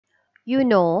You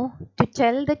know to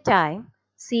tell the time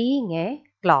seeing a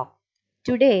clock.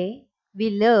 Today we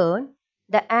learn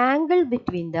the angle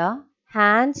between the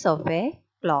hands of a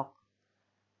clock.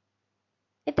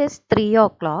 It is 3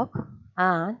 o'clock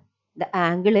and the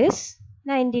angle is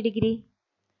 90 degree.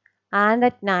 And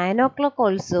at 9 o'clock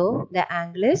also the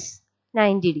angle is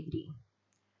 90 degree.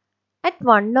 At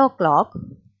 1 o'clock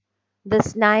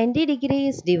this 90 degree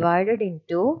is divided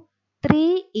into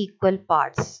 3 equal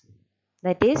parts.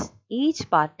 That is, each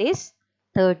part is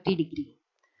 30 degree.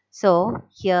 So,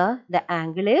 here the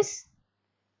angle is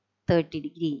 30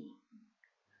 degree.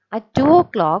 At 2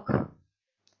 o'clock,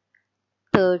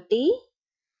 30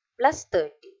 plus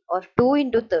 30 or 2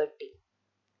 into 30.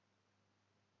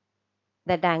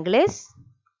 That angle is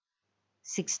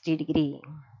 60 degree.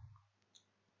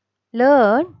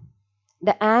 Learn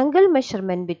the angle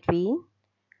measurement between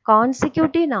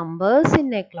consecutive numbers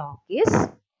in a clock is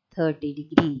 30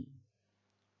 degree.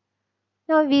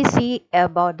 Now we see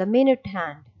about the minute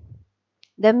hand.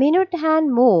 The minute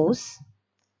hand moves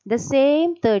the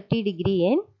same 30 degree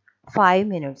in 5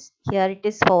 minutes. Here it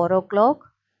is 4 o'clock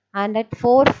and at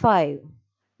 4:05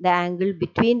 the angle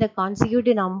between the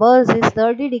consecutive numbers is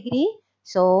 30 degree.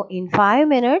 So in 5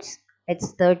 minutes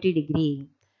it's 30 degree.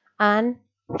 And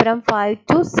from 5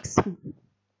 to 6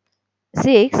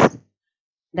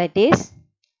 that is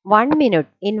 1 minute.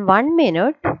 In 1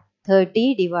 minute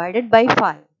 30 divided by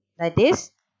 5 that is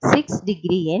 6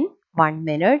 degree in 1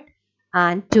 minute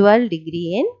and 12 degree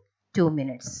in 2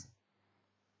 minutes.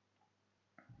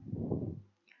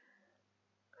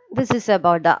 This is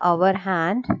about the hour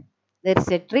hand. There is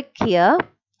a trick here.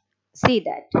 See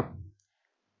that.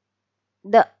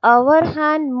 The hour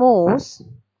hand moves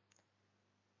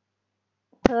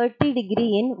 30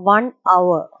 degree in 1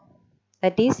 hour.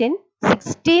 That is in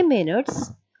 60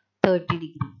 minutes 30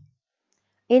 degree.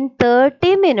 In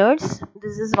 30 minutes,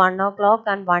 this is 1 o'clock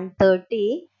and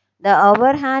 1:30, the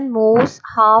hour hand moves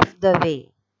half the way.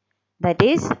 That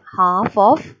is half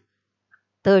of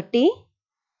 30.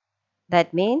 That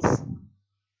means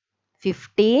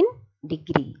 15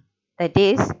 degree. That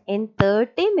is in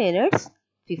 30 minutes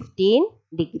 15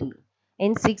 degree.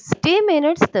 In 60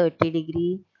 minutes 30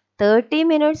 degree, 30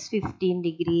 minutes 15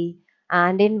 degree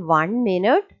and in 1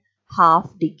 minute half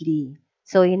degree.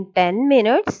 So in 10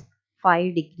 minutes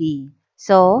 5 degree.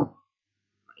 So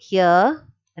here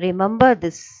remember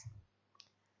this.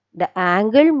 The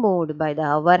angle moved by the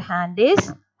hour hand is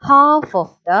half of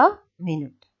the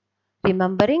minute.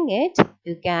 Remembering it,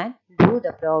 you can do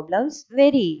the problems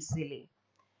very easily.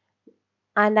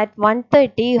 And at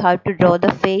 1:30, you have to draw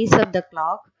the face of the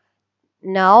clock.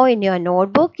 Now in your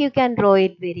notebook, you can draw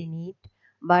it very neat.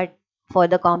 But for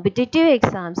the competitive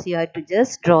exams, you have to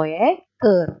just draw a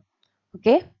curve.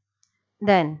 Okay.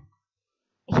 Then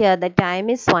here the time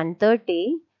is 1:30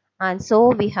 and so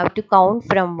we have to count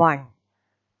from 1.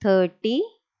 30,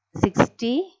 60,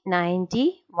 90,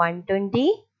 120,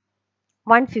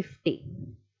 150.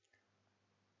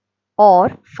 Or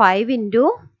 5 into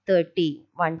 30,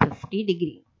 150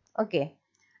 degree. Okay.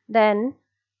 Then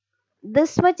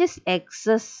this much is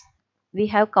excess. We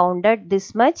have counted this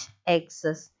much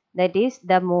excess. That is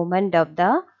the movement of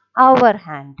the hour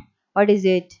hand. What is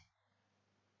it?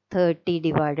 30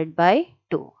 divided by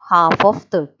 2. Half of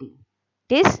 30.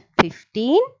 It is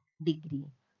 15 degree.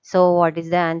 So what is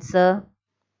the answer?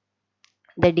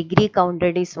 The degree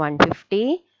counted is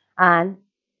 150 and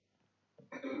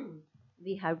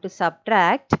we have to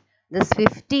subtract this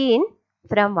 15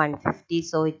 from 150.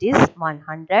 So it is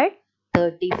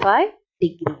 135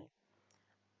 degree.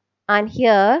 And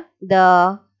here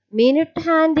the minute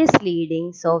hand is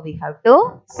leading. So we have to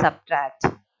subtract.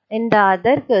 In the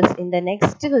other case, in the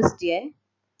next question,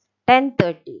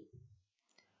 10:30.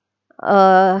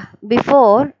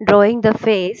 Before drawing the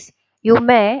face, you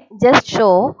may just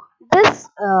show this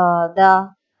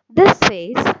this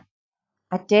face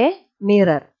at a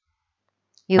mirror.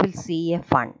 You will see a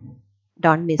fun.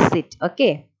 Don't miss it.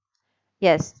 Okay.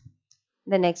 Yes.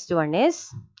 The next one is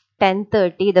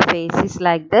 10:30. The face is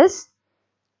like this.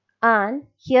 And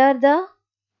here the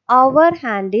hour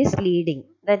hand is leading.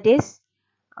 That is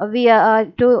we are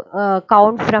to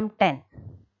count from 10.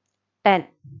 10.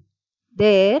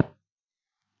 There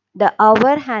the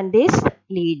hour hand is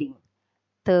leading.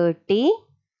 30,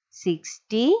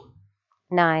 60,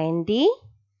 90,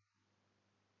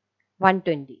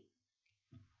 120.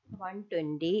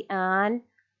 120 and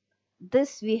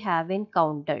this we haven't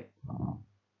counted.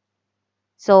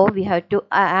 So we have to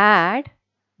add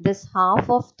this half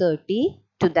of 30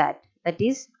 to that. That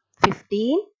is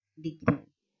 15 degree.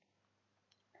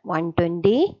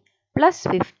 120 plus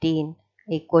 15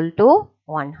 equal to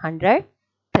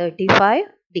 135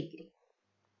 degree.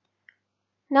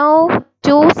 Now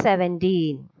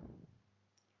 217.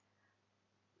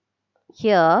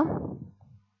 Here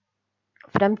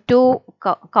from 2,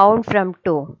 count from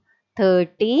 2.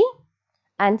 30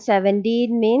 and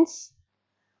 17 means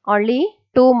only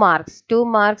 2 marks. 2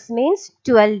 marks means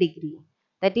 12 degree.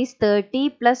 That is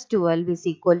 30 plus 12 is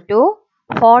equal to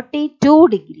 42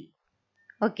 degree.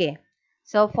 Okay.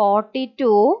 So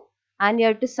 42 and you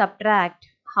have to subtract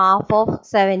half of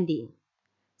 17.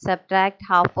 Subtract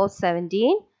half of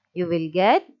 17. You will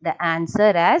get the answer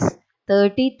as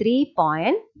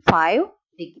 33.5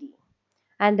 degree.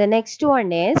 And the next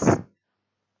one is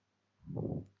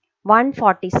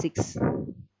 146.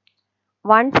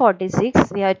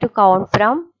 146 we have to count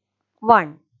from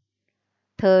 1.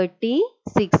 30,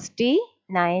 60,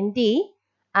 90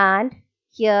 and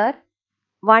here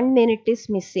 1 minute is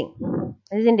missing,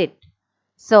 isn't it?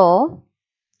 So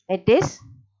it is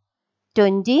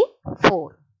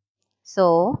 24.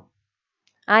 So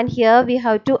and here we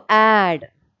have to add.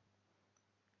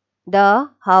 The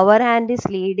hour hand is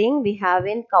leading. We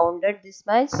haven't counted this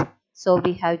much. So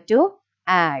we have to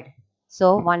add.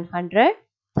 So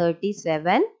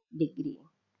 137 degree.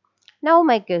 Now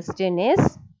my question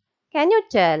is, can you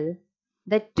tell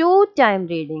the two time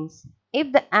readings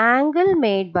if the angle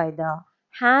made by the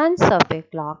hands of a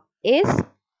clock is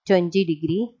 20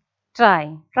 degree?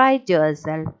 Try it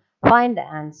yourself. Find the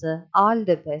answer. All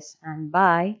the best and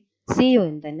bye. See you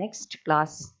in the next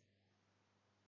class.